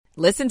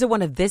Listen to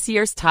one of this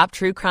year's top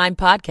true crime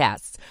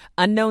podcasts.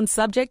 Unknown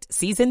Subject,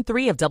 Season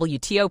 3 of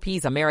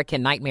WTOP's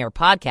American Nightmare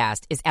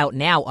podcast is out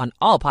now on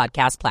all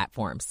podcast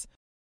platforms.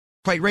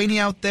 Quite rainy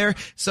out there,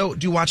 so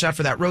do watch out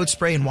for that road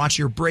spray and watch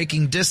your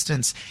braking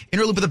distance.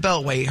 Inner loop of the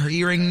Beltway,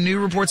 hearing new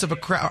reports of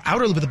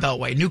outer loop of the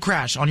Beltway, new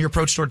crash on your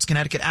approach towards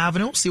Connecticut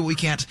Avenue. See what we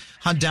can't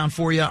hunt down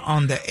for you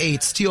on the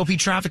 8th. TOP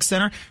Traffic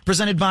Center,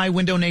 presented by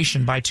Window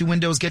Nation. Buy 2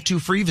 windows, get 2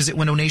 free. Visit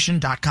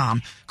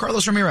windownation.com.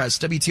 Carlos Ramirez,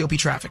 WTOP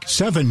Traffic.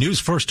 7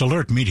 News First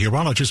Alert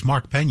meteorologist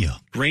Mark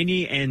Pena.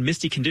 Rainy and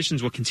misty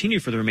conditions will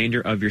continue for the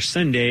remainder of your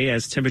Sunday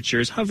as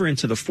temperatures hover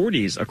into the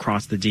 40s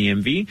across the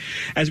DMV.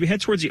 As we head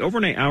towards the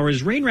overnight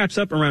hours, rain wraps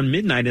up around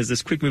midnight as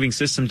this quick-moving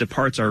system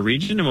departs our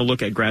region, and we'll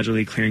look at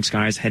gradually clearing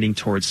skies heading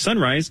towards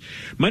sunrise.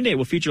 Monday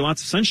will feature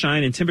lots of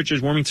sunshine and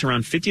temperatures warming to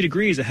around 50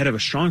 degrees ahead of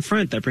a strong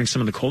front that brings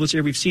some of the coldest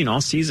air we've seen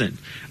all season.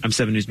 I'm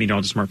 7 News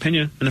meteorologist Mark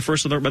Pena in the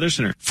First Alert Weather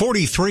Center.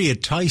 43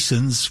 at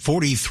Tyson's,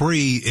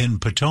 43 in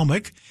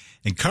Potomac,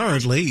 and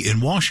currently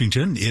in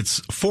Washington, it's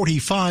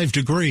 45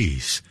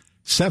 degrees,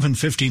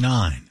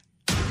 7:59.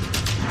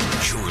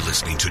 You're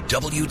listening to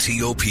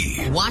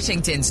WTOP,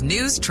 Washington's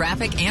news,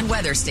 traffic, and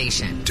weather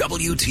station.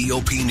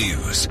 WTOP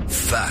News.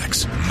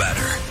 Facts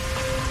matter.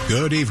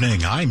 Good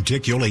evening. I'm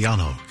Dick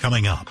Iuliano.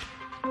 Coming up.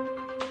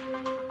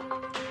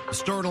 A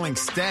startling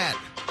stat.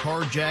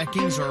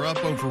 Carjackings are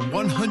up over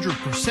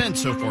 100%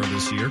 so far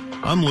this year.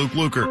 I'm Luke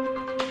Luker.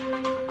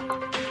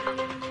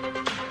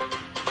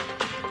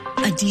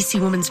 A D.C.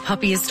 woman's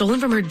puppy is stolen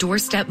from her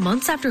doorstep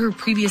months after her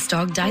previous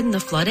dog died in the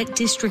flood at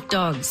District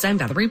Dogs. I'm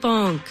Valerie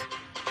Bonk.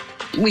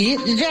 We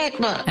hit the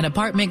jackpot. An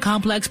apartment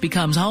complex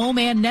becomes home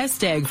and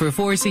nest egg for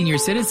 4 senior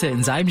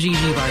citizens. I'm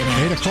Gigi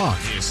Barnett. 8 o'clock.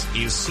 This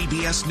is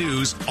CBS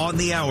News on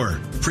the Hour,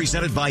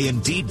 presented by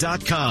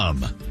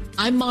Indeed.com.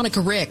 I'm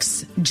Monica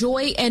Ricks.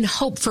 Joy and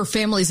hope for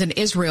families in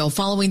Israel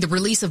following the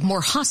release of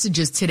more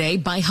hostages today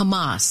by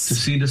Hamas. To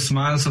see the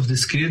smiles of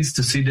these kids,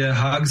 to see their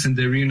hugs and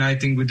they're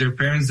reuniting with their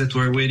parents that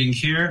were waiting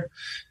here,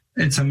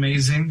 it's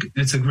amazing.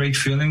 It's a great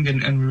feeling,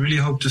 and we really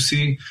hope to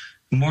see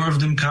more of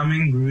them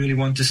coming. We really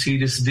want to see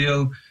this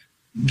deal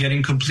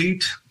getting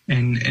complete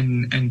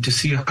and to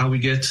see how we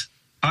get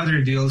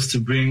other deals to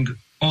bring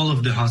all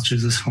of the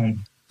hostages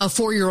home. A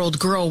 4-year-old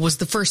girl was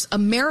the first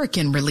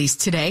American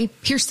released today.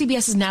 Here's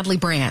CBS's Natalie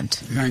Brand.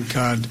 Thank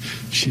God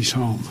she's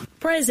home.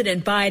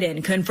 President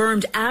Biden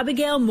confirmed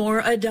Abigail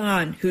Moore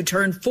Adan, who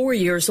turned 4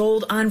 years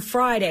old on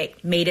Friday,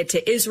 made it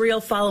to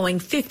Israel following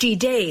 50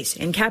 days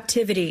in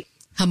captivity.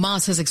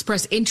 Hamas has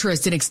expressed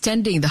interest in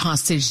extending the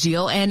hostage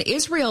deal, and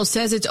Israel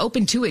says it's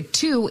open to it,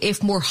 too,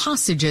 if more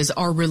hostages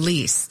are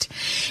released.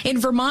 In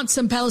Vermont,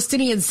 some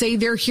Palestinians say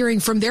they're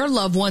hearing from their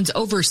loved ones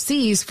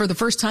overseas for the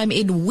first time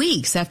in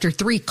weeks after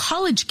 3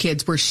 college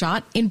kids were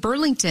shot in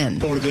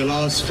Burlington. For the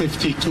last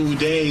 52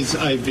 days,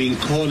 I've been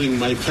calling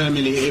my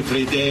family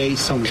every day,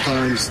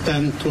 sometimes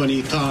 10,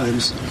 20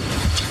 times,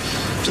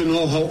 to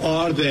know how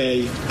are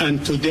they.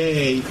 And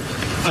today,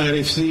 I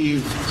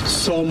received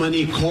so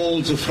many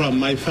calls from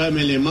my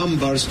family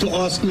members to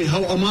ask me,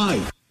 how am I?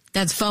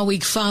 That's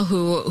Fawik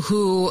Fahu,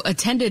 who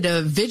attended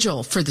a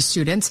vigil for the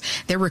students.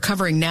 They're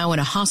recovering now in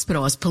a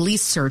hospital as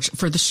police search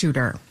for the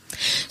shooter.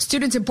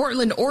 Students in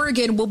Portland,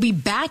 Oregon will be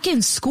back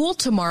in school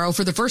tomorrow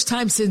for the first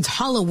time since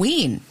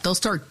Halloween. They'll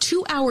start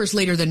 2 hours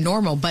later than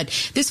normal, but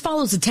this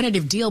follows a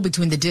tentative deal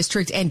between the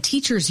district and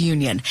teachers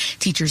union.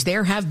 Teachers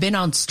there have been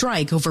on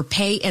strike over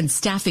pay and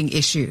staffing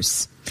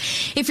issues.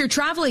 If you're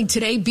traveling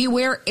today,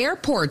 beware,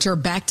 airports are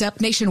backed up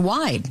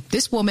nationwide.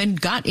 This woman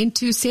got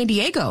into San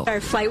Diego.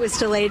 Our flight was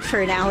delayed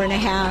for an hour and a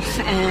half,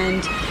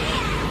 and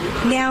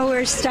now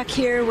we're stuck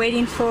here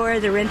waiting for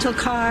the rental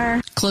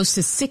car. Close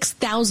to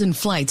 6,000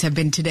 flights have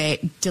been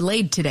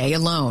delayed today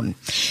alone.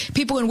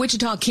 People in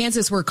Wichita,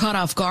 Kansas were caught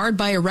off guard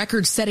by a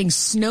record-setting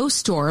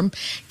snowstorm.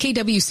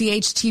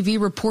 KWCH TV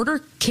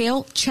reporter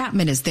Cale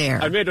Chapman is there.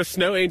 I made a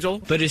snow angel.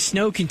 But as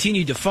snow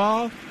continued to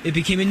fall, it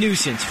became a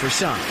nuisance for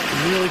some.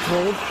 Really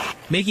cold,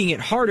 making it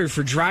harder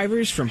for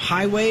drivers from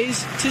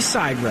highways to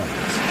side roads.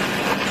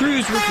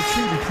 Crews work to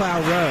treat and plow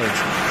roads,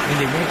 and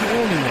they weren't the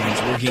only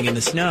ones working in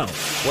the snow.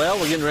 Well,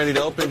 we're getting ready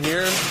to open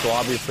here, so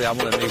obviously I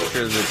want to make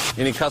sure that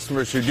any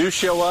customers who do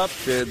show up,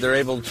 they're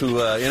able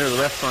to enter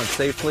the restaurant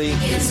safely.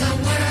 It's a world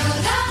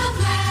of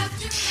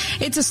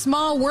laughter. It's a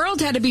small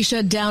world had to be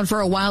shut down for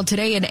a while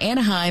today in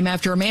Anaheim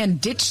after a man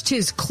ditched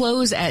his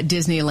clothes at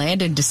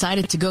Disneyland and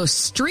decided to go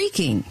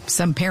streaking.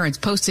 Some parents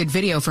posted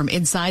video from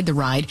inside the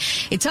ride.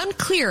 It's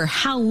unclear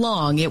how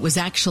long it was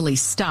actually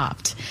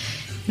stopped.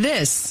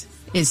 This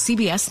is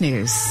CBS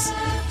News.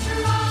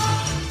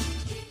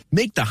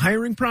 Make the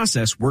hiring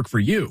process work for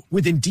you.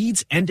 With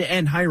Indeed's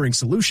end-to-end hiring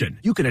solution,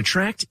 you can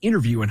attract,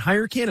 interview, and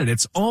hire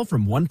candidates all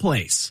from one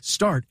place.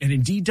 Start at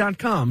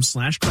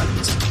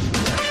Indeed.com/credits.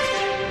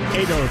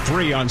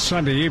 8:03 on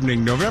Sunday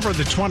evening, November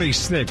the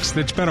 26th.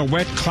 It's been a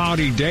wet,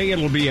 cloudy day.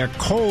 It'll be a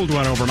cold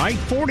one overnight,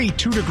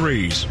 42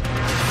 degrees.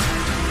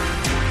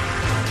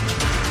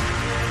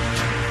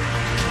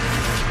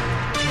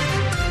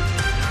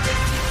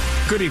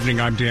 Good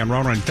evening, I'm Dan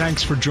Ronan.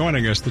 Thanks for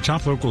joining us. The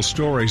top local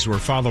stories we're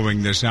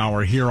following this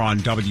hour here on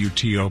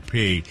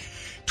WTOP.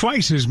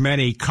 Twice as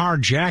many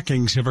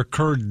carjackings have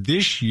occurred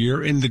this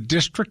year in the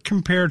district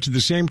compared to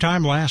the same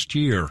time last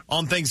year.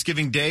 On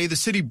Thanksgiving Day, the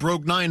city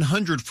broke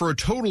 900 for a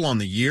total on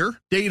the year.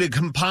 Data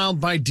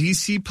compiled by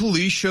D.C.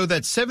 police show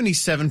that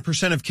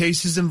 77% of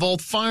cases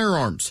involved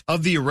firearms.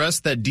 Of the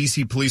arrests that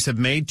D.C. police have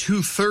made,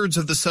 2/3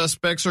 of the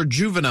suspects are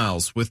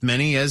juveniles, with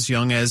many as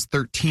young as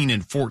 13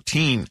 and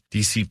 14.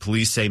 D.C.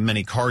 police say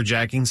many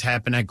carjackings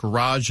happen at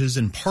garages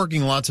and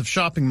parking lots of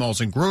shopping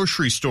malls and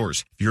grocery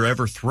stores. If you're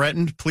ever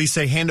threatened, police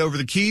say hand over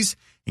the keys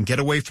and get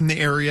away from the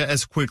area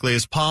as quickly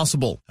as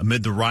possible.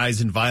 Amid the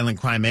rise in violent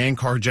crime and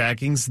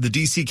carjackings, the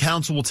D.C.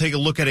 Council will take a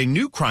look at a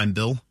new crime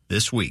bill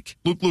this week.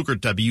 Luke Lukert,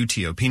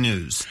 WTOP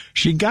News.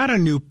 She got a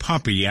new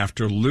puppy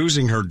after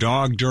losing her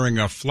dog during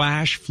a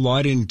flash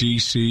flood in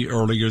D.C.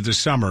 earlier this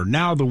summer.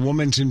 Now the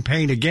woman's in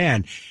pain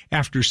again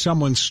after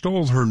someone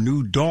stole her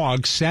new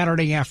dog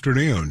Saturday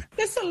afternoon.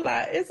 It's a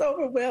lot. It's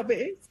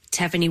overwhelming.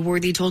 Tiffany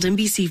Worthy told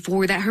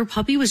NBC4 that her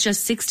puppy was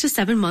just 6 to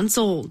 7 months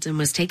old and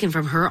was taken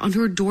from her on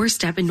her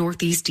doorstep in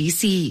Northeast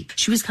D.C.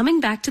 She was coming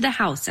back to the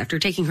house after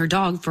taking her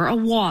dog for a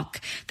walk.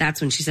 That's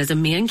when she says a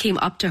man came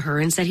up to her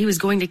and said he was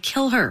going to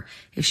kill her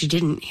if she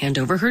didn't hand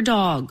over her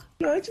dog.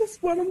 I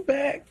just want him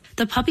back.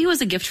 The puppy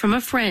was a gift from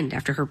a friend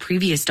after her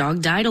previous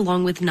dog died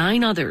along with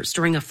 9 others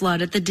during a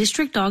flood at the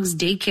District Dogs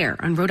Daycare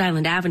on Rhode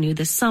Island Avenue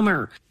this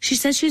summer. She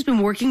says she's been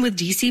working with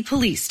D.C.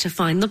 police to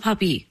find the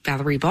puppy.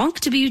 Valerie Bonk,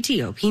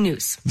 WTOP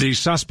News. The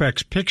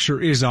suspect's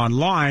picture is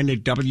online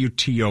at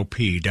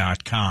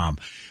WTOP.com.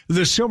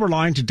 The Silver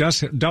Line to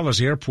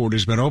Dulles Airport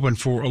has been open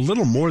for a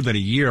little more than a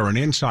year, and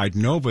Inside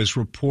Nova is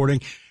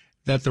reporting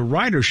that the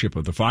ridership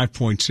of the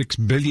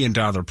 $5.6 billion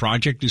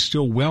project is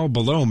still well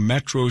below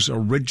Metro's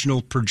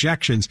original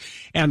projections,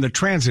 and the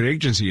transit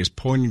agency is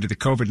pointing to the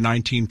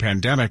COVID-19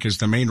 pandemic as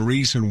the main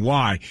reason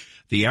why.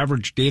 The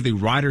average daily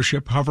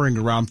ridership hovering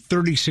around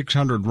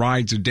 3,600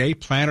 rides a day.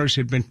 Planners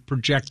had been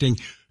projecting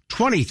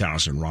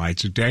 20,000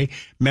 rides a day.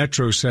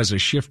 Metro says a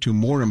shift to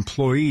more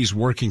employees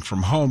working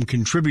from home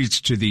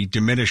contributes to the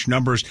diminished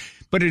numbers,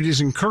 but it is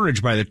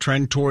encouraged by the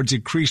trend towards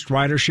increased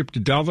ridership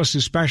to Dulles,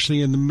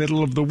 especially in the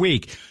middle of the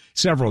week.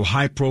 Several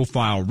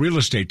high-profile real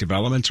estate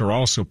developments are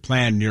also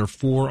planned near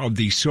 4 of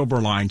the Silver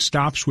Line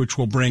stops, which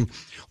will bring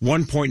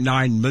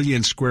 1.9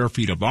 million square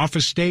feet of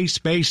office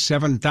space,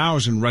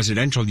 7,000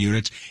 residential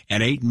units,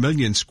 and 8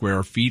 million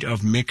square feet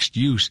of mixed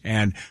use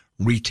and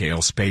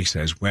retail space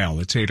as well.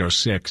 It's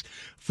 8:06.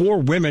 4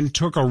 women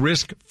took a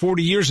risk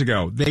 40 years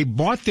ago. They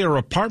bought their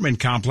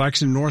apartment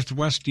complex in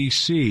Northwest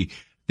D.C.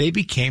 They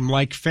became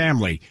like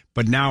family.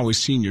 But now as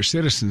senior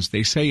citizens,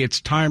 they say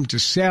it's time to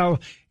sell,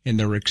 and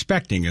they're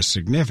expecting a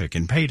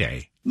significant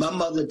payday. My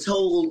mother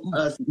told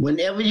us,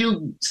 whenever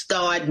you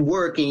start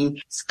working,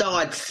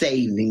 start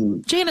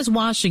saving. Janice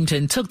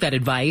Washington took that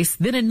advice.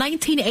 Then in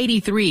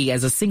 1983,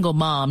 as a single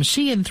mom,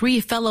 she and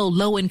 3 fellow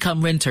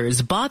low-income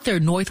renters bought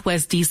their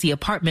Northwest D.C.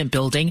 apartment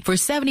building for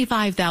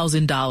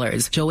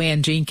 $75,000.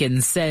 Joanne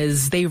Jenkins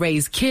says they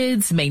raised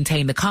kids,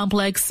 maintained the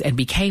complex, and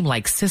became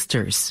like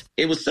sisters.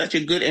 It was such a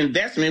good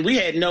investment. We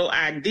had no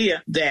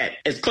idea that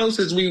as close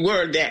as we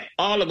were, that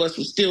all of us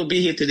would still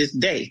be here to this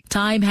day.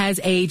 Time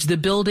has aged the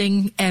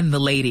building and the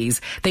ladies.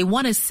 They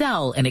want to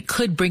sell, and it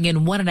could bring in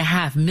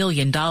 $1.5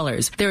 million.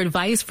 Their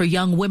advice for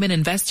young women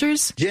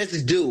investors?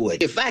 Just do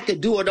it. If I could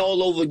do it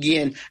all over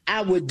again,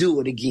 I would do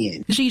it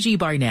again. Gigi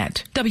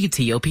Barnett,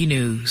 WTOP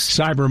News.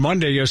 Cyber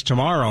Monday is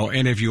tomorrow,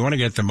 and if you want to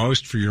get the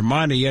most for your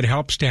money, it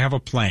helps to have a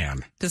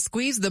plan. To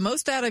squeeze the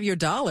most out of your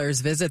dollars,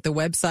 visit the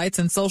websites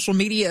and social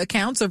media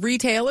accounts of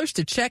retailers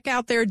to check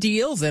out their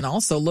deals and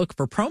also look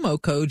for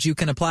promo codes you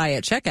can apply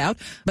at checkout.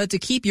 But to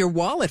keep your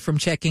wallet from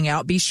checking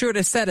out, be sure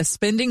to set a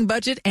spending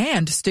budget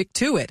and stick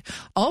to it.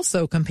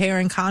 Also, compare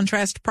and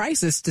contrast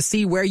prices to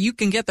see where you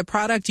can get the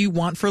product you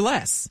want for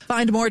less.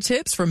 Find more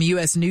tips from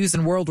U.S. News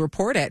and World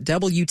Report at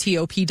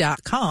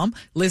WTOP.com.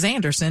 Liz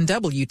Anderson,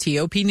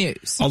 WTOP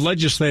News. A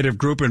legislative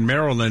group in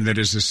Maryland that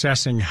is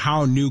assessing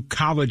how new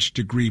college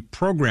degree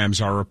programs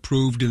are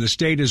approved in the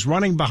state is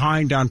running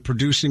behind on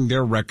producing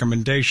their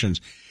recommendations.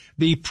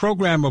 The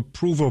program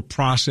approval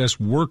process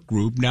work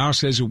group now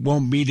says it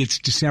won't meet its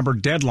December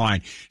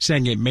deadline,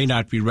 saying it may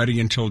not be ready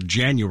until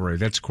January.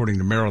 That's according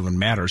to Maryland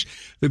Matters.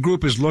 The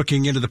group is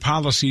looking into the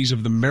policies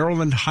of the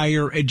Maryland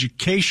Higher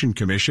Education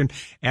Commission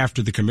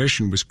after the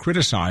commission was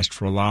criticized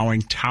for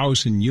allowing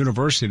Towson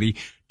University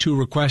to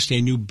request a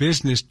new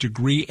business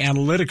degree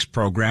analytics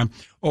program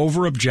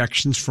over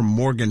objections from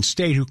Morgan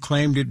State, who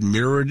claimed it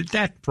mirrored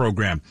that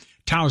program.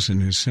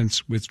 Towson has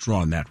since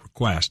withdrawn that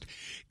request.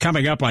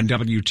 Coming up on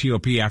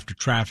WTOP after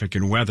traffic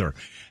and weather.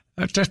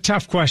 That's a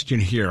tough question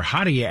here.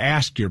 How do you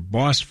ask your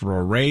boss for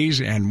a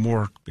raise? And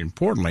more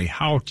importantly,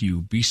 how do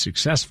you be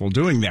successful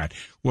doing that?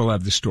 We'll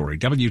have the story.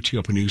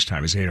 WTOP News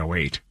Time is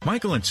 8:08.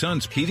 Michael &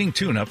 Son's heating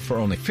tune-up for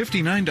only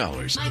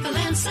 $59.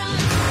 Michael & Son.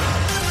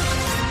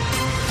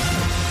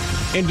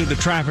 Into the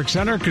traffic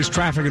center because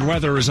traffic and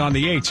weather is on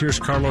the 8s. Here's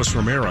Carlos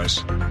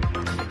Ramirez.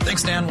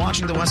 Thanks, Dan.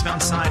 Watching the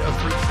westbound side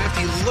of Route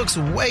 50 looks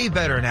way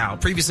better now.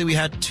 Previously, we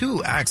had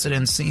 2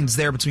 accident scenes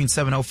there between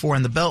 704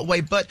 and the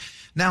Beltway, but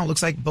now it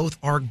looks like both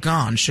are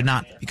gone. Should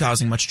not be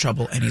causing much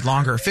trouble any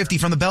longer. 50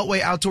 from the Beltway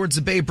out towards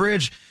the Bay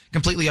Bridge,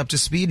 completely up to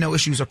speed. No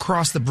issues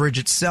across the bridge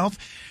itself.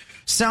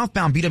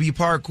 Southbound BW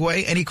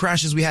Parkway, any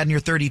crashes we had near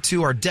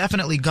 32 are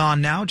definitely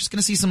gone now. Just going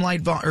to see some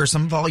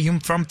some volume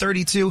from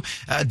 32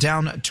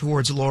 down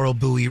towards Laurel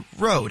Bowie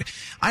Road.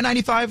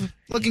 I-95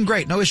 looking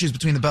great. No issues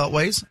between the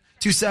Beltways.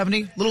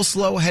 270, a little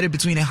slow headed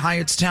between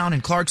Hyattstown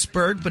and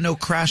Clarksburg, but no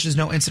crashes,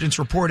 no incidents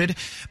reported.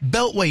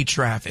 Beltway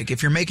traffic.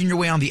 If you're making your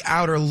way on the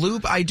outer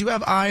loop, I do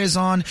have eyes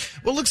on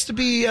what looks to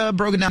be a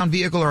broken down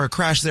vehicle or a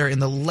crash there in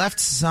the left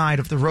side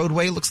of the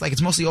roadway. Looks like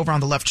it's mostly over on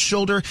the left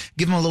shoulder.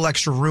 Give them a little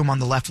extra room on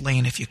the left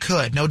lane if you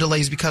could. No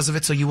delays because of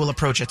it, so you will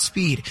approach at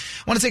speed.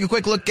 Want to take a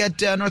quick look at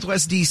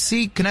Northwest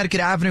D.C. Connecticut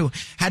Avenue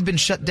had been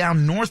shut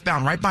down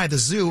northbound right by the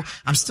zoo.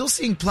 I'm still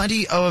seeing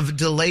plenty of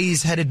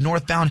delays headed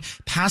northbound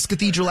past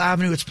Cathedral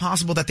Avenue. It's possible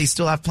that they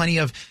still have plenty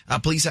of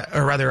plenty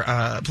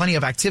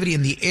of activity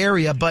in the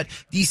area, but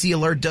DC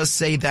Alert does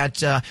say that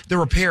the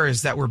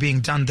repairs that were being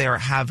done there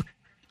have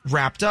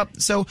wrapped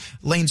up, so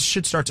lanes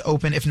should start to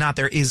open. If not,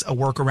 there is a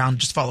workaround.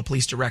 Just follow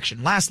police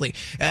direction. Lastly,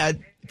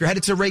 if you're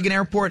headed to Reagan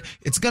Airport,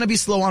 it's going to be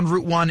slow on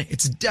Route 1.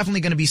 It's definitely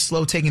going to be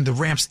slow taking the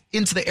ramps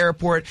into the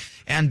airport.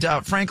 And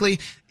frankly,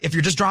 if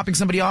you're just dropping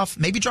somebody off,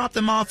 maybe drop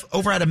them off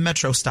over at a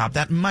metro stop.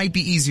 That might be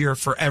easier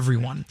for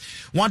everyone.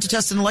 Want to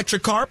test an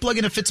electric car? Plug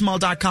in at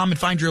fitzmall.com and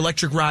find your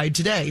electric ride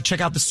today.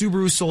 Check out the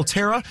Subaru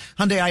Solterra,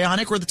 Hyundai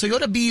Ioniq, or the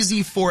Toyota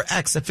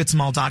BZ4X at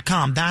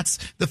fitzmall.com. That's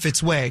the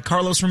Fitz way.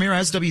 Carlos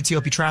Ramirez,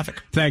 WTOP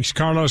Traffic. Thanks,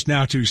 Carlos.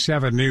 Now to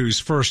 7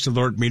 News First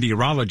Alert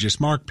meteorologist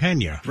Mark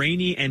Pena.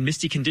 Rainy and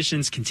misty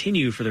conditions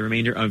continue for the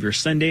remainder of your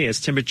Sunday as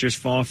temperatures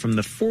fall from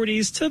the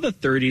 40s to the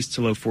 30s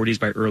to low 40s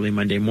by early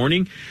Monday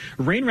morning.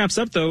 Rain wraps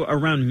up, though,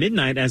 around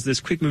midnight as this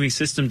quick-moving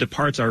system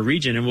departs our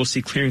region, and we'll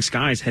see clearing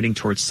skies heading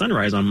towards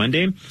sunrise on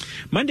Monday.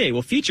 Monday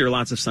will feature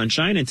lots of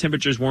sunshine and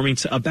temperatures warming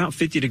to about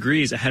 50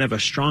 degrees ahead of a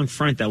strong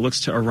front that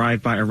looks to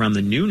arrive by around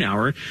the noon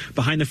hour.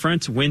 Behind the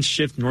front, winds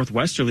shift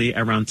northwesterly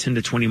around 10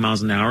 to 20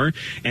 miles an hour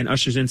and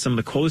ushers in some of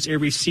the coldest air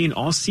we've seen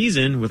all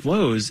season with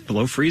lows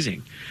below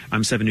freezing.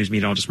 I'm 7 News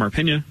meteorologist Mark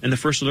Pena in the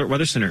First Alert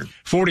Weather Center.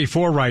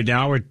 44 right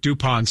now at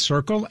DuPont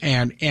Circle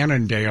and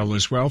Annandale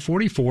as well.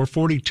 44,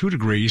 42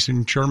 degrees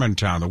in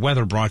Germantown. The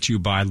weather brought to you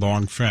by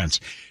Long Fence.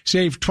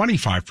 Save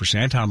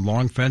 25% on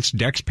Long Fence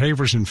decks,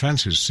 pavers, and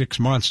fences. 6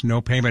 months,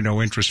 no payment,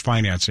 no interest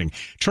financing.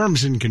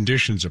 Terms and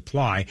conditions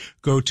apply.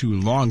 Go to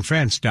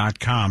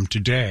longfence.com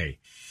today.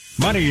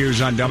 Money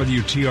News on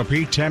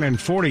WTOP, 10 and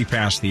 40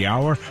 past the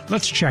hour.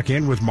 Let's check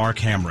in with Mark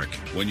Hamrick.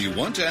 When you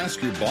want to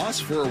ask your boss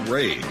for a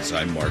raise,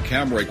 I'm Mark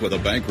Hamrick with a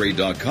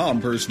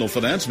Bankrate.com Personal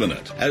Finance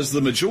Minute. As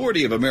the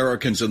majority of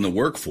Americans in the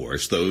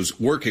workforce, those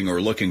working or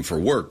looking for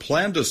work,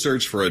 plan to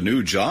search for a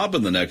new job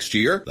in the next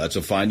year, that's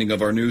a finding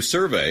of our new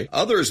survey.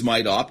 Others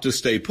might opt to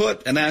stay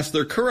put and ask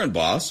their current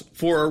boss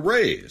for a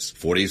raise.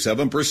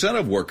 47%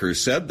 of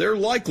workers said they're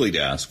likely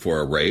to ask for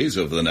a raise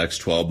over the next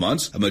 12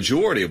 months. A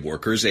majority of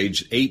workers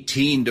aged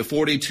 18 to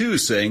 42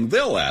 saying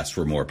they'll ask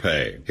for more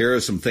pay. Here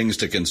are some things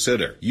to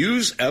consider.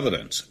 Use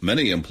evidence.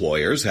 Many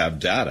employers have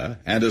data,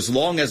 and as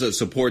long as it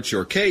supports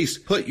your case,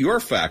 put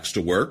your facts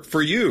to work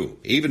for you.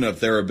 Even if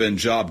there have been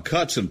job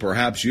cuts and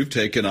perhaps you've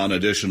taken on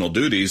additional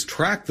duties,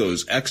 track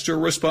those extra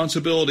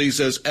responsibilities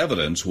as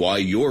evidence why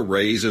your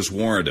raise is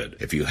warranted.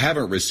 If you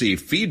haven't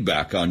received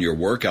feedback on your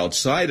work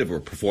outside of a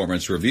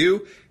performance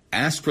review,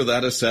 ask for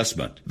that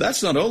assessment.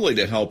 That's not only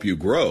to help you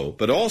grow,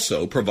 but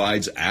also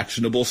provides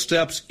actionable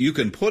steps you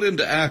can put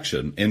into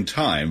action in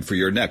time for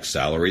your next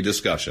salary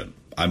discussion.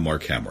 I'm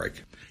Mark Hamrick.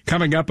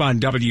 Coming up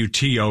on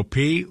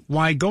WTOP,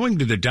 why going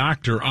to the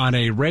doctor on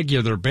a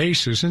regular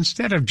basis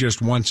instead of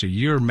just once a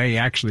year may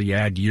actually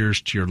add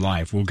years to your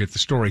life. We'll get the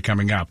story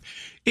coming up.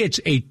 It's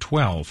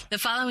 8:12. The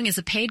following is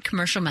a paid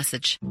commercial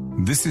message.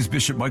 This is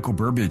Bishop Michael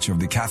Burbidge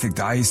of the Catholic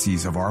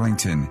Diocese of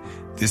Arlington.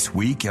 This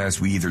week, as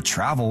we either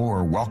travel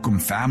or welcome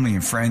family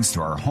and friends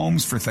to our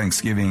homes for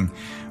Thanksgiving,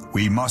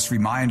 we must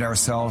remind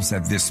ourselves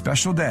that this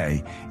special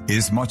day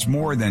is much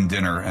more than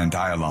dinner and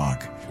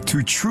dialogue.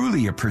 To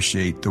truly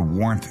appreciate the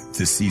warmth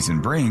this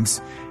season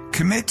brings,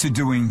 commit to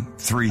doing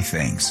 3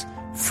 things.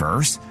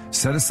 First,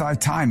 set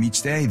aside time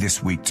each day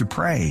this week to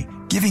pray,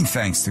 giving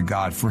thanks to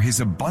God for his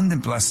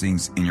abundant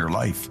blessings in your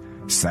life.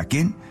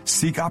 Second,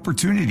 seek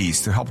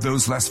opportunities to help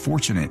those less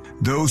fortunate,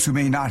 those who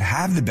may not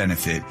have the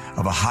benefit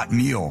of a hot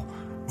meal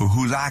or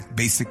who lack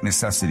basic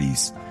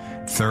necessities.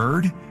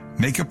 Third,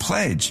 make a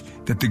pledge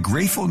that the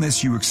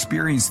gratefulness you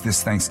experience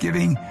this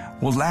Thanksgiving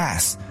will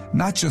last,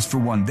 not just for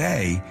one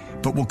day,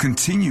 but will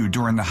continue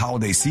during the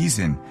holiday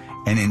season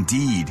and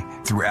indeed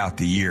throughout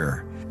the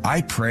year.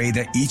 I pray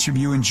that each of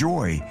you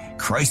enjoy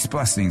Christ's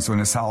blessings on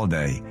this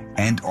holiday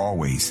and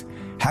always.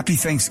 Happy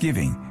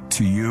Thanksgiving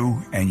to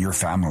you and your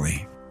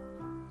family.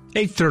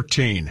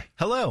 8:13.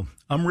 Hello,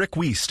 I'm Rick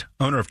Wiest,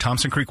 owner of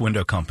Thompson Creek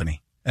Window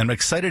Company, and I'm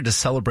excited to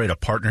celebrate a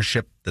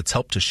partnership that's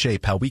helped to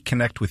shape how we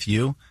connect with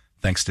you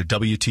thanks to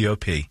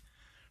WTOP.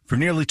 For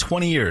nearly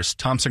 20 years,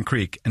 Thompson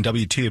Creek and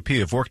WTOP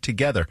have worked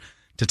together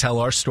to tell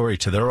our story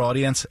to their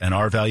audience and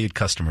our valued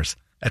customers.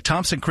 At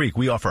Thompson Creek,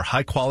 we offer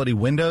high-quality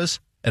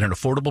windows at an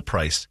affordable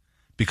price.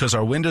 Because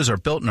our windows are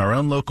built in our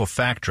own local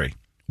factory,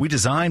 we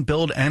design,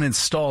 build, and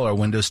install our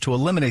windows to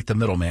eliminate the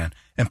middleman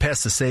and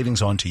pass the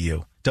savings on to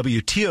you.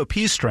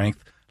 WTOP's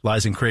strength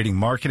lies in creating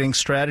marketing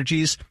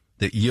strategies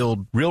that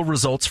yield real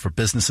results for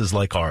businesses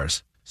like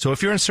ours. So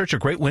if you're in search of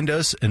great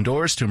windows and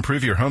doors to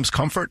improve your home's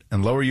comfort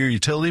and lower your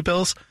utility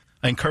bills,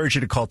 I encourage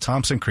you to call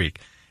Thompson Creek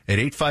at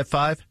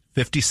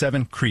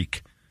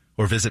 855-57-CREEK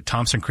or visit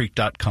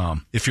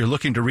thompsoncreek.com. If you're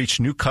looking to reach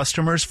new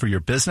customers for your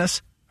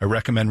business, I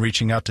recommend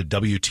reaching out to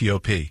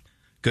WTOP.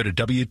 Go to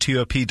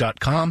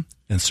WTOP.com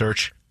and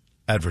search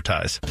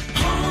Advertise.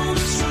 Home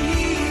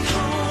sweet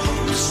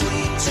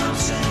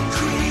Thompson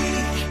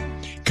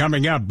Creek.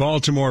 Coming up,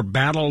 Baltimore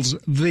battles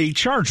the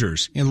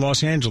Chargers in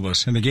Los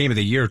Angeles, and the game of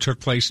the year took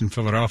place in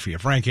Philadelphia.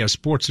 Frank has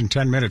sports in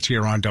 10 minutes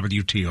here on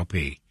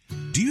WTOP.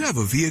 Do you have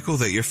a vehicle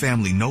that your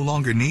family no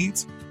longer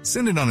needs?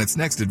 Send it on its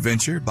next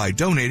adventure by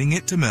donating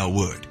it to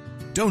Melwood.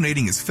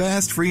 Donating is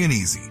fast, free, and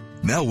easy.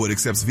 Melwood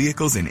accepts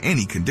vehicles in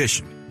any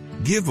condition.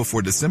 Give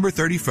before December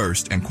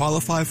 31st and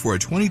qualify for a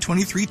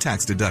 2023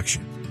 tax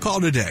deduction. Call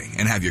today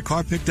and have your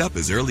car picked up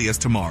as early as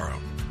tomorrow.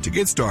 To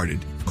get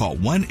started, call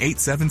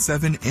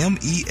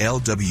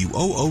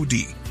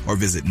 1-877-MELWOOD or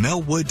visit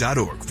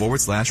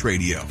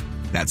melwood.org/radio.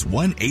 That's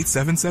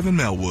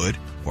 1-877-MELWOOD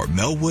or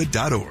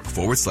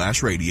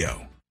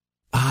melwood.org/radio.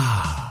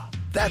 Ah,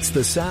 that's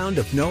the sound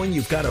of knowing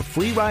you've got a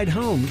free ride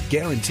home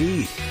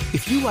guaranteed.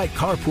 If you like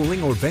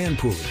carpooling or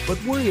vanpooling,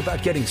 but worry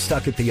about getting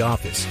stuck at the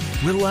office,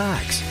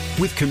 relax.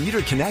 With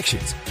Commuter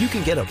Connections, you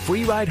can get a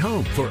free ride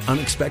home for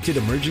unexpected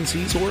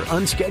emergencies or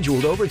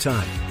unscheduled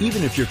overtime,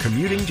 even if you're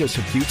commuting just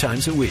a few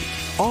times a week.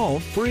 All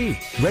free.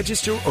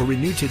 Register or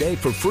renew today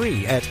for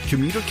free at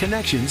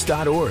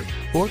commuterconnections.org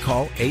or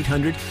call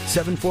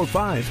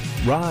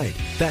 800-745-RIDE.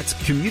 That's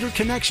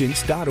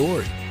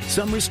commuterconnections.org.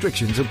 Some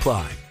restrictions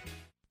apply.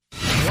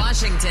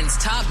 Washington's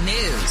top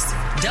news,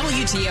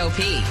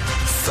 WTOP.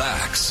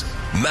 Facts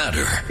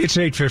matter. It's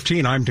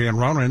 8:15. I'm Dan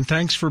Ronan.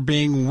 Thanks for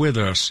being with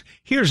us.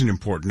 Here's an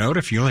important note.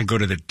 If you only go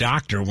to the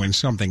doctor when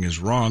something is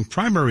wrong,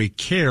 primary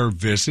care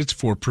visits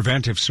for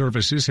preventive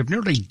services have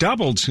nearly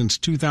doubled since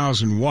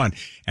 2001.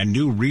 And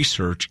new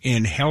research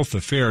in health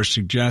affairs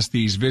suggests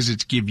these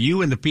visits give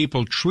you and the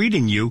people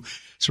treating you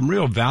some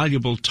real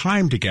valuable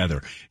time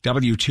together.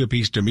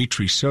 WTOP's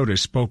Dimitri Sotis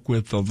spoke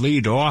with the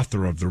lead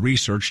author of the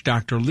research,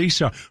 Dr.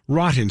 Lisa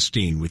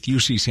Rothenstein with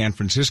UC San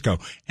Francisco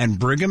and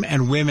Brigham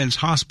and Women's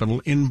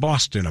Hospital in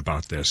Boston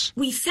about this.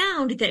 We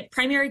found that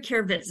primary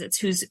care visits,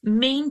 whose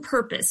main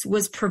purpose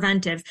was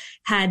preventive,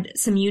 had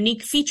some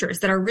unique features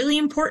that are really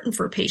important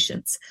for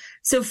patients.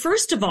 So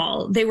first of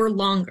all, they were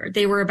longer.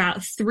 They were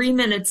about 3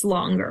 minutes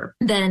longer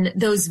than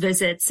those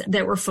visits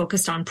that were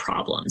focused on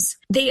problems.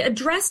 They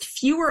addressed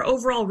fewer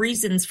overall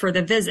reasons for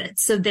the visit,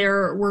 so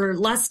there were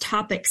less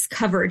topics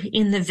covered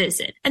in the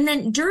visit. And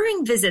then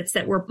during visits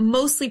that were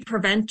mostly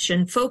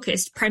prevention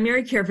focused,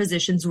 primary care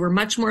physicians were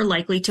much more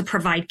likely to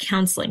provide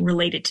counseling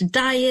related to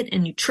diet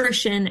and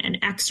nutrition and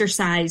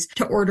exercise,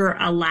 to order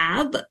a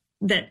lab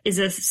that is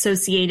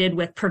associated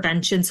with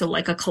prevention, so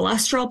like a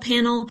cholesterol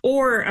panel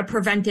or a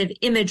preventive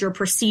image or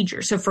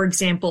procedure. So for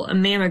example, a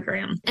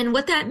mammogram. And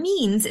what that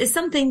means is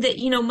something that,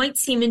 might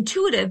seem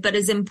intuitive, but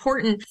is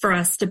important for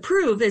us to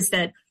prove, is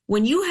that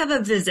when you have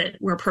a visit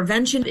where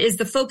prevention is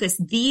the focus,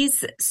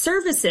 these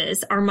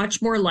services are much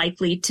more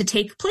likely to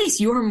take place.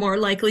 You are more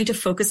likely to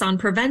focus on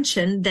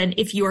prevention than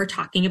if you are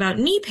talking about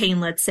knee pain,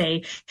 let's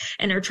say,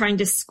 and are trying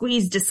to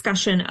squeeze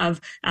discussion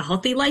of a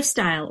healthy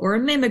lifestyle or a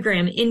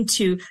mammogram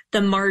into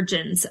the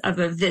margins of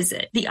a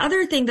visit. The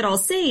other thing that I'll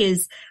say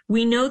is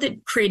we know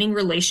that creating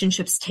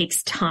relationships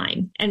takes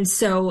time. And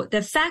so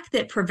the fact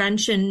that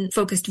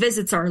prevention-focused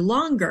visits are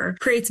longer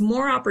creates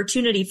more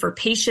opportunity for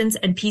patients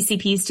and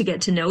PCPs to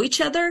get to know each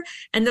other,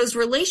 and those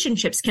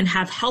relationships can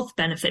have health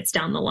benefits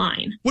down the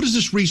line. What does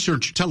this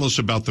research tell us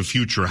about the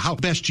future? How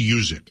best to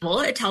use it?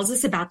 Well, it tells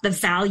us about the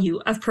value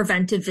of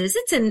preventive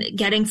visits and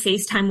getting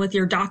FaceTime with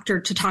your doctor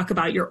to talk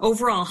about your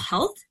overall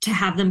health, to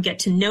have them get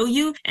to know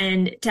you,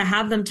 and to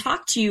have them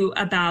talk to you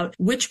about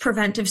which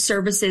preventive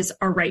services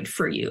are right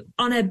for you.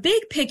 On a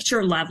big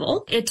picture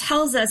level, it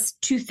tells us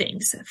two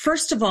things.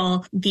 First of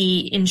all,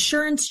 the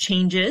insurance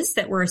changes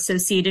that were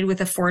associated with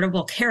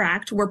Affordable Care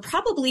Act were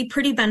probably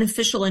pretty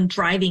beneficial in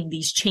driving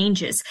these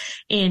changes,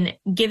 in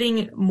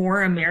giving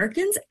more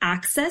Americans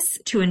access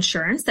to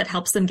insurance that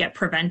helps them get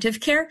preventive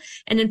care,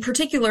 and in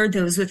particular,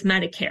 those with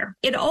Medicare.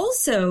 It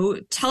also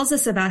tells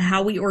us about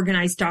how we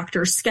organize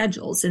doctors'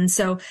 schedules. And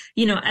so,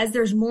 as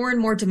there's more and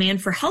more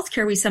demand for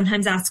healthcare, we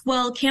sometimes ask,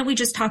 well, can't we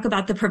just talk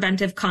about the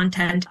preventive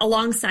content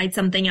alongside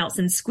something else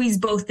and squeeze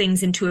both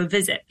things into a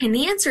visit? And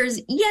the answer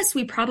is yes,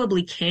 we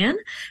probably can,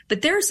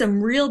 but there are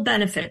some real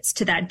benefits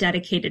to that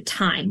dedicated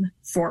time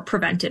for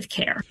preventive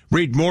care.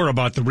 Read more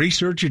about the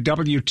research at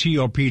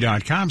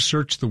WTOP.com.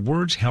 Search the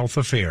words health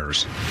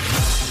affairs.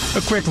 A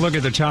quick look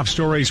at the top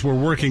stories we're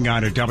working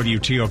on at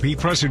WTOP.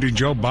 President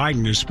Joe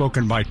Biden has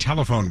spoken by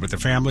telephone with the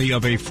family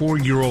of a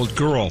 4-year-old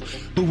girl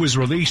who was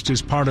released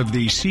as part of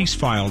the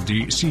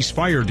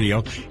ceasefire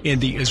deal in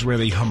the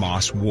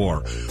Israeli-Hamas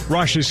war.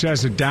 Russia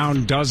says it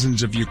downed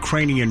dozens of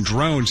Ukrainian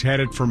drones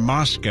headed for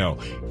Moscow,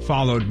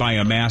 followed by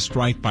a mass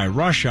strike by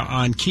Russia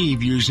on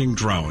Kyiv using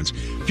drones.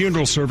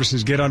 Funeral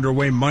services get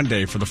underway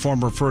Monday for the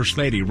former First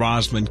Lady,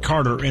 Rosalind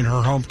Carter, in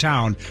her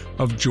hometown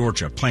of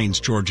Georgia, Plains,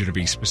 Georgia to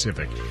be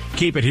specific.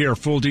 Keep it here.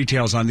 Full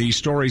details on these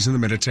stories in the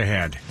minutes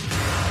ahead.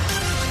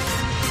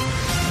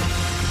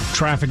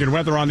 Traffic and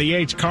weather on the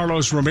 8th.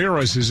 Carlos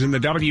Ramirez is in the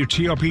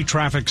WTOP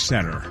Traffic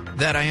Center.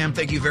 That I am.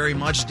 Thank you very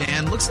much,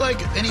 Dan. Looks like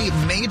any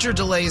major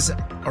delays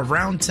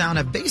around town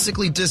have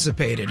basically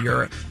dissipated.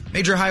 Your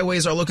major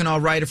highways are looking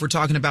all right if we're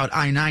talking about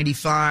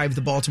I-95,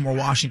 the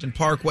Baltimore-Washington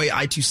Parkway,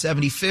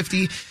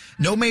 I-270-50.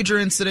 No major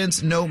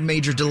incidents, no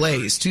major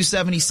delays.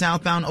 270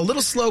 southbound, a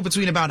little slow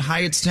between about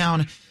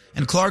Hyattstown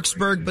and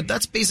Clarksburg, but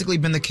that's basically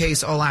been the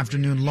case all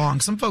afternoon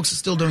long. Some folks are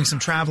still doing some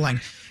traveling.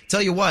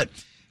 Tell you what,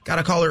 got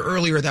a caller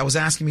earlier that was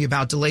asking me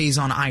about delays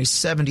on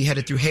I-70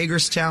 headed through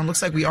Hagerstown.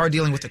 Looks like we are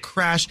dealing with a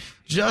crash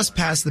just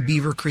past the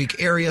Beaver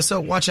Creek area,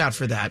 so watch out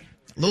for that.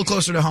 A little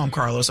closer to home,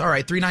 Carlos. All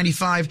right,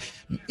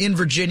 395 in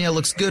Virginia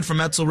looks good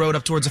from Etzel Road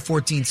up towards the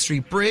 14th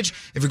Street Bridge.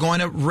 If you're going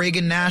to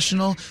Reagan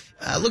National,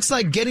 looks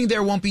like getting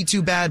there won't be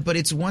too bad, but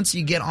it's once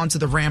you get onto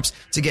the ramps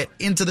to get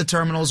into the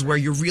terminals where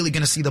you're really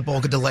going to see the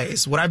bulk of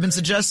delays. What I've been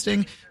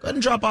suggesting, go ahead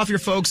and drop off your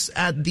folks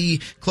at the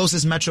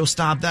closest metro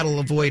stop. That'll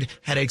avoid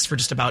headaches for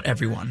just about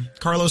everyone.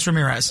 Carlos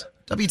Ramirez,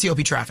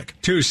 WTOP Traffic.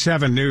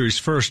 2-7 News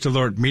First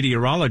Alert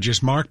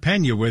meteorologist Mark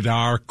Pena with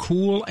our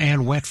cool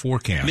and wet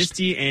forecast.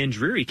 Misty and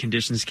dreary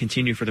conditions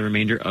continue for the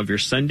remainder of your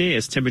Sunday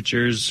as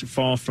temperatures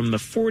fall from the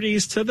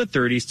 40s to the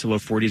 30s to low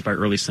 40s by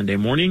early Sunday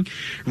morning.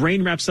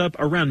 Rain wraps up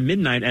around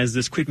midnight as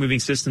this quick-moving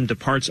system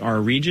departs our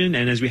region,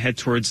 and as we head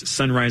towards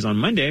sunrise on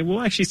Monday,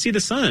 we'll actually see the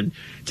sun.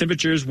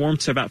 Temperatures warm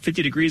to about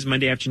 50 degrees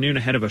Monday afternoon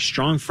ahead of a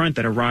strong front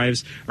that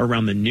arrives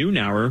around the noon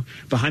hour.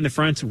 Behind the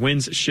front,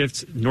 winds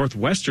shift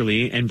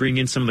northwesterly and bring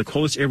in some of the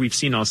coldest air we've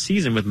seen all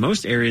season, with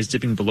most areas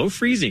dipping below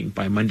freezing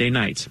by Monday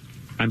night.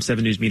 I'm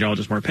 7 News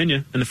meteorologist Mark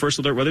Pena in the First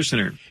Alert Weather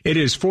Center. It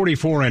is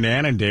 44 in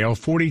Annandale,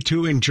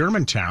 42 in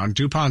Germantown.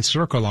 DuPont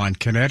Circle on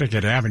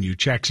Connecticut Avenue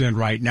checks in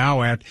right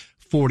now at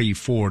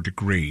 44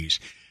 degrees.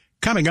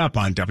 Coming up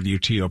on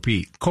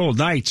WTOP, cold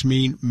nights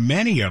mean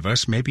many of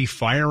us may be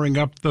firing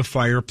up the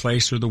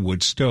fireplace or the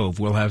wood stove.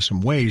 We'll have some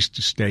ways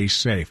to stay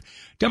safe.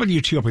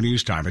 WTOP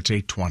News Time, it's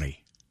 8:20.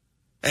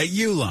 At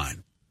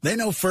Uline, they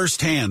know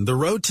firsthand the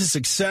road to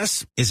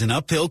success is an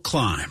uphill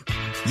climb.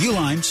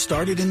 Uline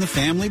started in the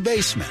family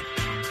basement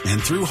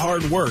and through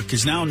hard work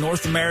is now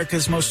North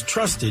America's most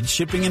trusted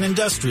shipping and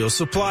industrial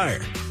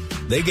supplier.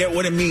 They get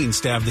what it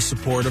means to have the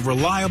support of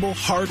reliable,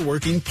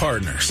 hard-working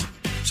partners.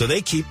 So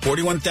they keep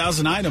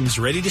 41,000 items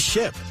ready to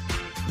ship.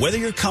 Whether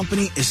your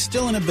company is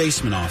still in a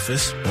basement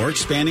office or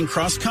expanding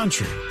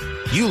cross-country,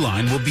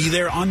 Uline will be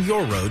there on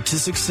your road to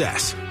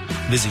success.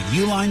 Visit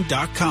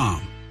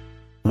uline.com.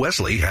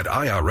 Wesley had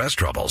IRS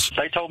troubles.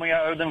 They told me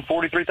I owed them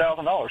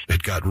 $43,000.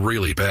 It got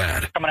really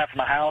bad. Coming after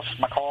my house,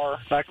 my car.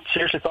 I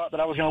seriously thought that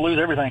I was going to lose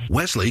everything.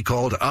 Wesley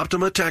called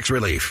Optima Tax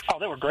Relief. Oh,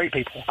 they were great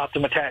people.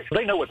 Optima Tax.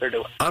 They know what they're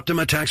doing.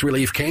 Optima Tax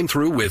Relief came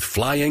through with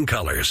flying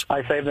colors.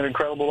 I saved an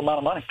incredible amount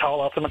of money.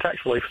 Call Optima Tax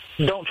Relief.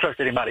 Don't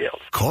trust anybody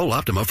else. Call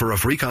Optima for a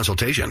free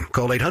consultation.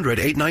 Call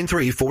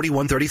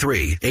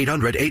 800-893-4133.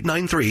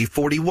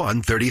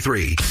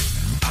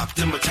 800-893-4133.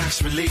 Optima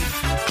Tax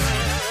Relief.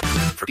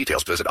 For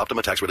details, visit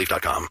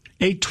OptimaTaxRelief.com.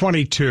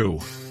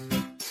 8:22.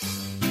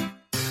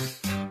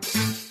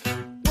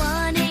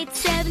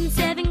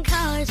 1877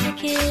 Cars for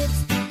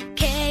Kids.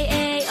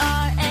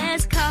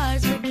 KARS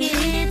Cars for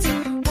Kids.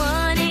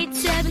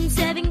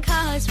 1877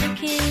 Cars for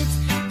Kids.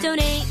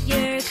 Donate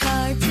your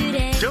car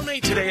today.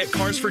 Donate today at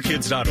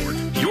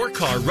carsforkids.org. Your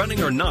car,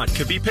 running or not,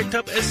 could be picked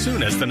up as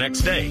soon as the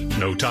next day.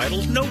 No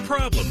title, no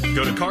problem.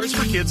 Go to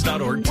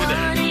carsforkids.org today.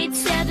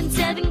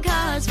 1877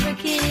 Cars for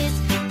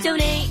Kids.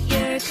 Donate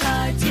your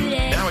car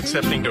today. Now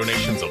accepting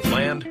donations of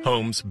land,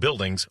 homes,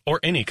 buildings, or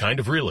any kind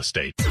of real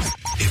estate.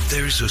 If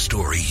there's a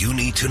story you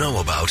need to know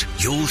about,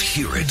 you'll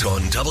hear it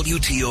on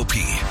WTOP.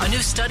 A new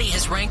study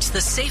has ranked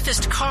the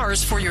safest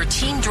cars for your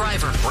teen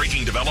driver.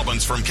 Breaking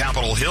developments from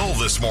Capitol Hill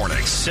this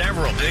morning.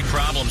 Several big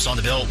problems on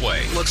the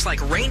Beltway. Looks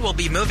like rain will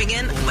be moving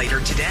in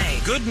later today.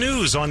 Good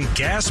news on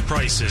gas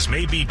prices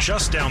may be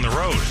just down the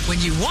road.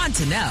 When you want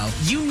to know,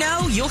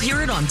 you'll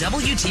hear it on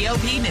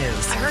WTOP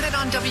News. I heard it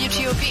on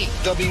WTOP.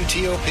 WTOP.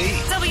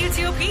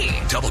 WTOP.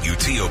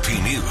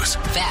 WTOP News.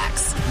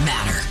 Facts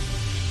matter.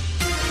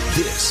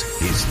 This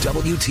is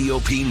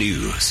WTOP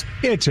News.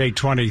 It's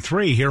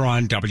 8:23 here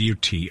on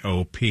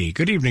WTOP.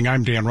 Good evening.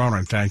 I'm Dan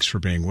Ronan. Thanks for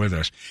being with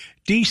us.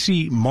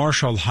 D.C.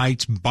 Marshall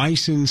Heights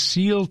Bison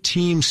SEAL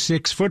Team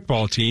 6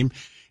 football team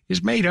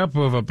is made up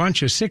of a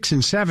bunch of 6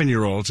 and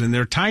 7-year-olds, and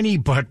they're tiny,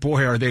 but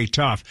boy, are they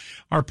tough.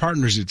 Our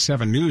partners at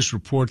 7 News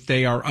report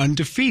they are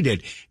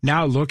undefeated.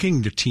 Now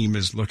the team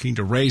is looking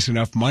to raise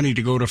enough money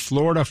to go to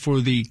Florida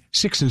for the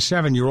 6 and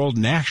 7-year-old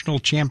national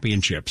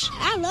championships.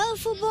 I love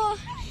football,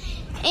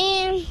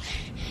 and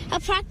I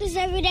practice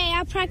every day.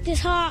 I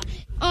practice hard.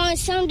 On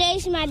some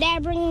days, my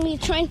dad brings me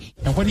to train.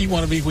 And what do you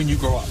want to be when you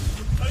grow up?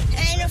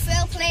 An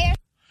NFL player.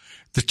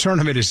 The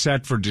tournament is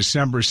set for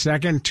December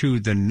 2nd to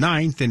the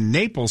 9th in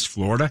Naples,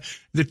 Florida.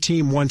 The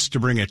team wants to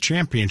bring a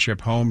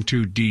championship home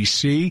to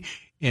D.C.,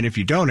 and if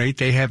you donate,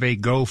 they have a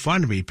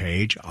GoFundMe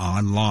page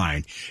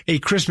online. A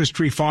Christmas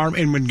tree farm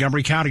in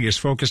Montgomery County is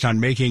focused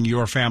on making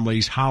your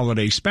family's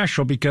holiday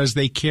special because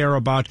they care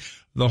about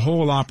the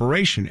whole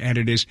operation, and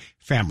it is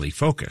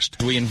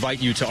family-focused. We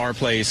invite you to our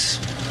place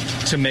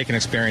to make an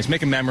experience,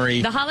 make a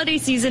memory. The holiday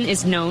season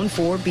is known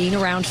for being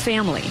around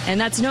family, and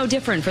that's no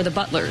different for the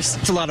Butlers.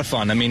 It's a lot of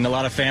fun. I mean, a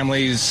lot of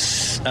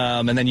families,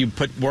 and then you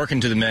put work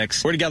into the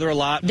mix. We're together a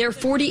lot. Their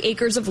 40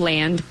 acres of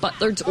land,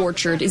 Butler's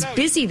Orchard, is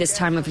busy this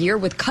time of year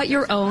with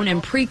cut-your-own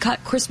and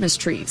pre-cut Christmas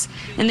trees,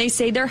 and they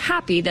say they're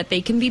happy that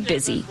they can be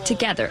busy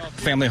together.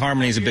 Family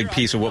harmony is a big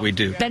piece of what we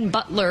do. Ben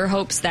Butler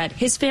hopes that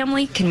his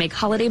family can make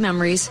holiday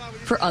memories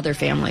for other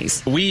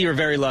families. We are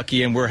very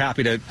lucky, and we're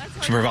happy to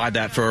provide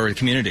that for our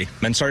community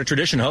and start a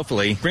tradition,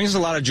 hopefully. It brings us a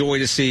lot of joy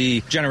to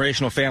see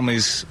generational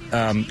families.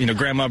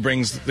 Grandma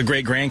brings the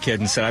great-grandkid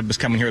and said, I was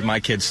coming here with my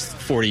kids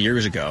 40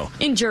 years ago.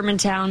 In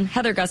Germantown,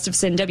 Heather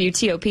Gustafson,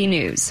 WTOP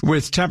News.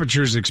 With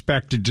temperatures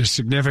expected to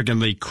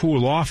significantly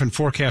cool off and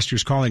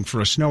forecasters calling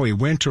for a snowy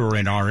winter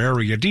in our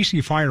area,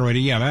 DC Fire and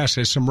EMS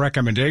has some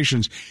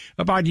recommendations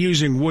about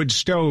using wood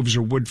stoves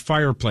or wood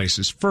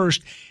fireplaces.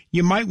 First,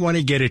 you might want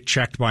to get it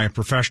checked by a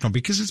professional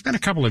because it's been a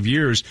couple of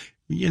years,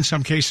 in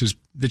some cases,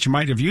 that you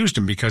might have used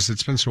them because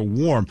it's been so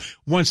warm.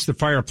 Once the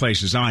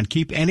fireplace is on,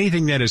 keep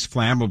anything that is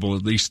flammable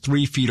at least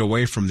 3 feet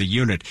away from the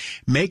unit.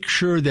 Make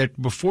sure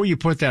that before you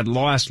put that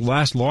last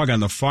log on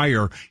the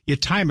fire, you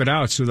time it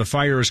out so the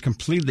fire is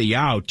completely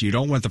out. You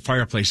don't want the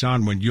fireplace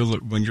on when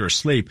you're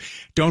asleep.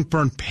 Don't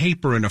burn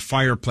paper in a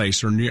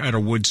fireplace or at a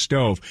wood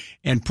stove.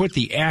 And put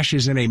the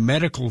ashes in a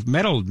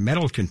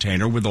metal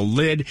container with a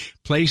lid.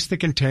 Place the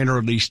container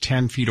at least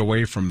 10 feet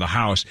away from the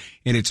house.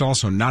 And it's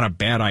also not a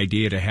bad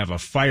idea to have a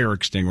fire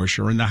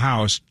extinguisher in the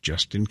house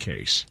just in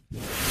case.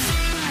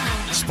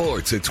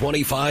 Sports at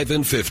 25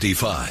 and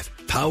 55.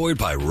 Powered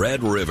by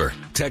Red River.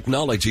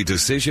 Technology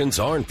decisions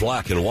aren't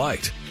black and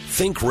white.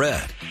 Think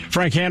red.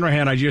 Frank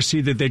Hanrahan, I just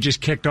see that they just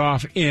kicked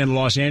off in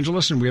Los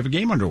Angeles, and we have a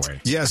game underway.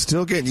 Yeah,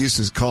 still getting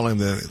used to calling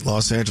the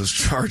Los Angeles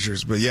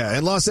Chargers. But yeah,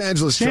 in Los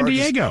Angeles San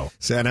Diego.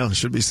 No, it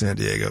should be San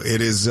Diego.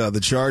 It is the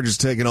Chargers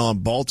taking on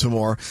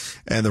Baltimore,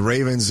 and the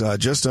Ravens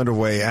just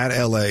underway at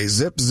L.A.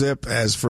 Zip as for